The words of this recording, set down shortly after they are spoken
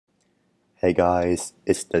Hey guys,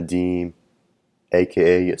 it's Nadeem,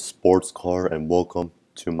 aka Sports Car, and welcome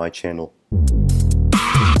to my channel.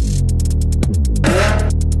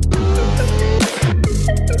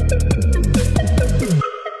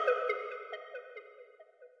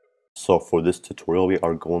 So for this tutorial, we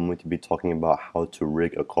are going to be talking about how to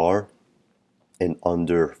rig a car in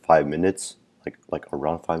under 5 minutes, like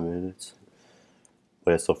around 5 minutes.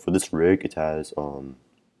 But yeah, so for this rig, it has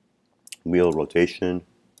wheel rotation,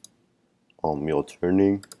 wheel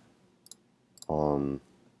turning,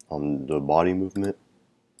 the body movement,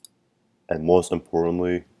 and most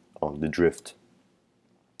importantly, the drift.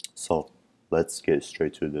 So let's get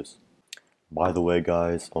straight to this. By the way,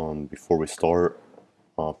 guys, before we start,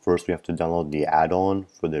 first we have to download the add-on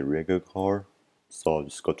for the rigger car. So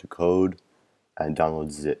just go to code and download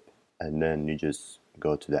zip, and then you just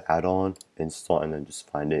go to the add-on, install, and then just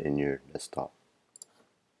find it in your desktop.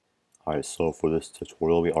 Alright, so for this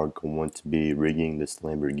tutorial, we are going to be rigging this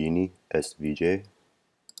Lamborghini SV.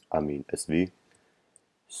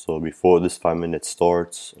 So before this 5 minutes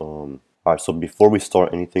starts, alright, so before we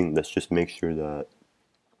start anything, let's just make sure that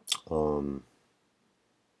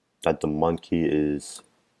that the monkey is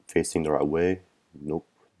facing the right way. Nope,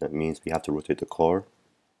 that means we have to rotate the car.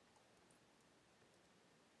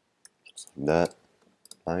 Just like that.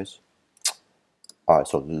 Nice. Alright,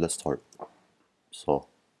 so let's start. So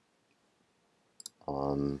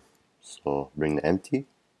bring the empty,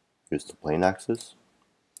 use the plane axis.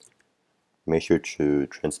 Make sure to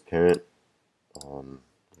transparent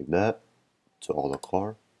like that to all the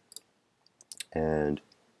car, and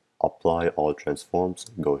apply all transforms.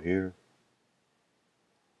 Go here,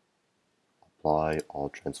 apply all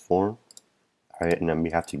transform. Alright, and then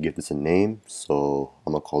we have to give this a name, so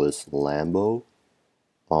I'm gonna call this Lambo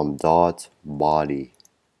dot body,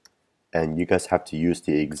 and you guys have to use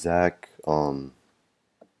the exact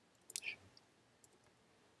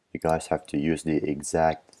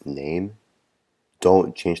name.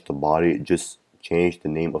 Don't change the body, just change the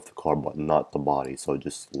name of the car but not the body. So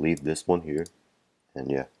just leave this one here,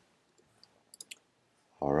 and yeah.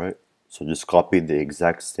 Alright, so just copy the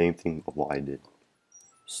exact same thing of what I did.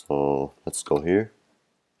 So let's go here,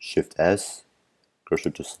 Shift S,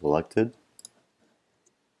 cursor to selected,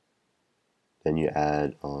 then you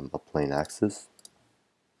add a plane axis.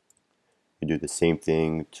 You do the same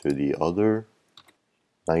thing to the other.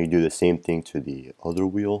 Now you do the same thing to the other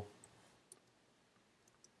wheel.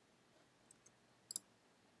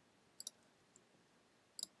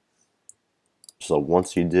 So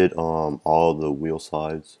once you did all the wheel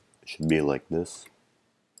sides, it should be like this.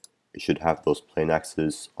 It should have those plane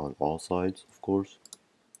axes on all sides, of course.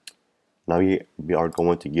 Now we are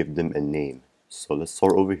going to give them a name. So let's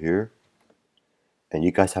start over here, and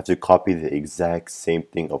you guys have to copy the exact same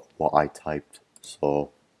thing of what I typed.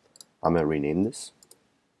 So I'm gonna rename this.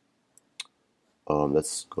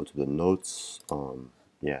 Let's go to the notes.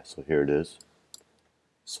 Yeah, so here it is.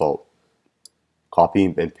 So copy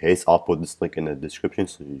and paste. I'll put this link in the description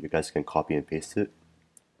so you guys can copy and paste it,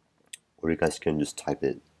 or you guys can just type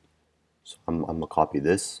it. So I'm gonna copy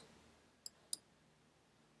this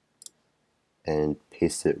and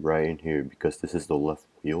paste it right in here because this is the left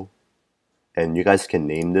wheel. And you guys can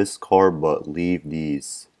name this car, but leave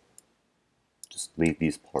these, just leave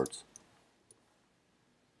these parts.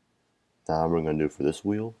 Now we're gonna do for this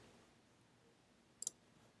wheel.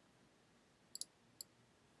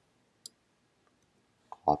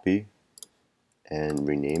 Copy and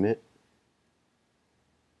rename it.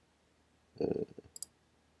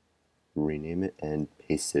 Rename it and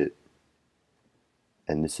paste it.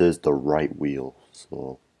 And this is the right wheel,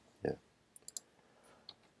 so yeah.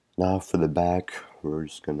 Now for the back, we're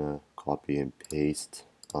just gonna copy and paste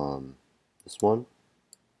this one.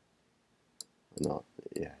 No,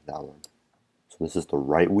 yeah, that one. So this is the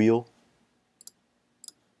right wheel.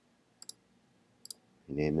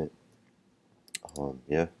 Rename it.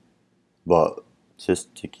 Yeah. But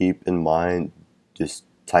just to keep in mind, just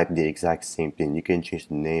type the exact same thing. You can change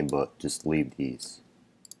the name, but just leave these.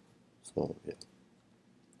 So yeah.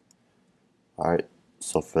 Alright,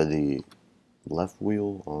 so for the left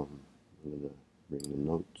wheel, I'm gonna bring the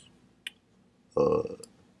notes.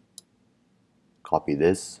 Copy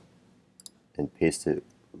this and paste it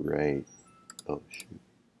right. Oh shoot.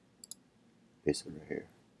 Paste it right here.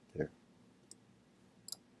 There.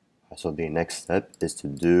 So the next step is to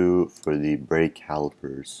do for the brake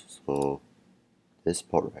calipers. So this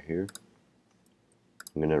part right here,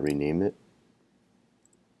 I'm gonna rename it.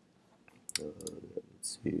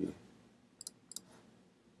 Let's see.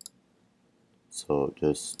 So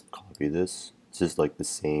just copy this. This is like the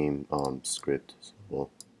same script.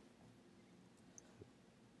 So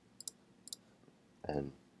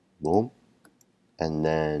and boom, and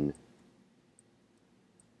then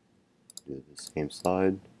do the same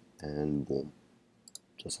side and boom,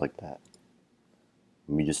 just like that.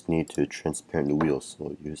 We just need to transparent the wheels,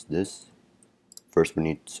 so use this. First we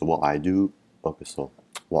need, so what I do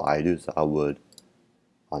is I would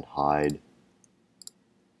hide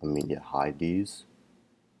these,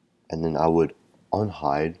 and then I would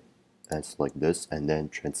unhide and select this and then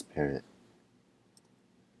transparent.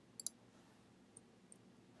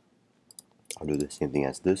 I'll do the same thing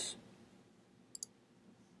as this.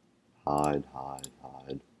 Hide,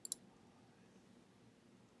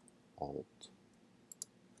 Alt,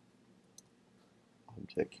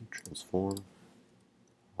 Object Key Transform,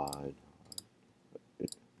 hide,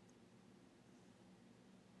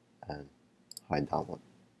 and hide that one.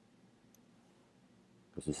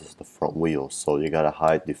 Because this is the front wheel, so you gotta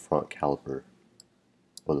hide the front caliper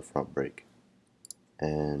or the front brake.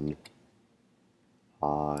 And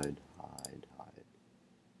hide,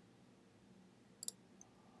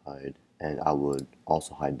 and I would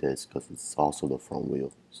also hide this because it's also the front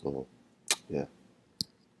wheel. So yeah,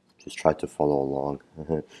 just try to follow along.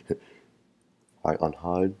 I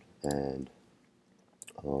unhide and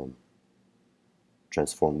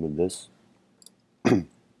transform with this.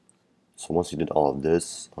 So once you did all of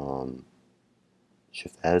this,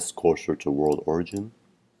 Shift S, cursor to world origin,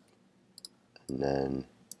 and then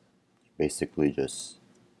basically just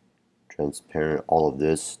transparent all of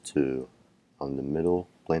this to on the middle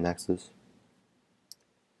plane axis.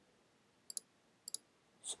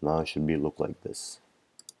 So now it should look like this.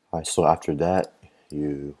 Alright, so after that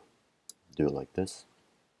you do it like this.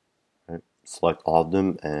 Right? Select all of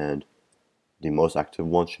them, and the most active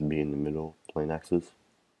one should be in the middle plane axis.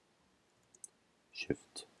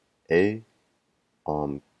 Shift A,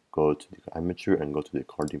 go to the armature and go to the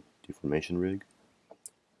car deformation rig.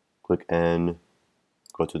 Click N,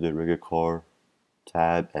 go to the rigger car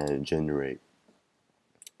tab and generate.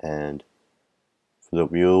 And for the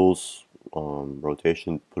wheels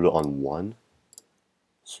rotation, put it on 1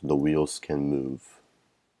 so the wheels can move.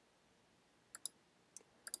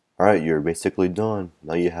 Alright, you're basically done.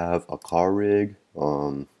 Now you have a car rig,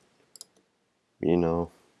 you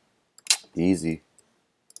know, easy.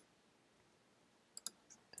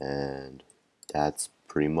 And that's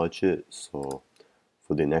pretty much it. So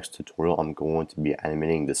for the next tutorial, I'm going to be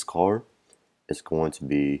animating this car. It's going to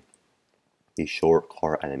be a short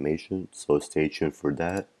car animation, so stay tuned for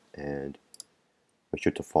that, and make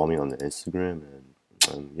sure to follow me on the Instagram,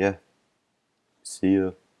 and yeah, see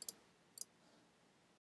ya.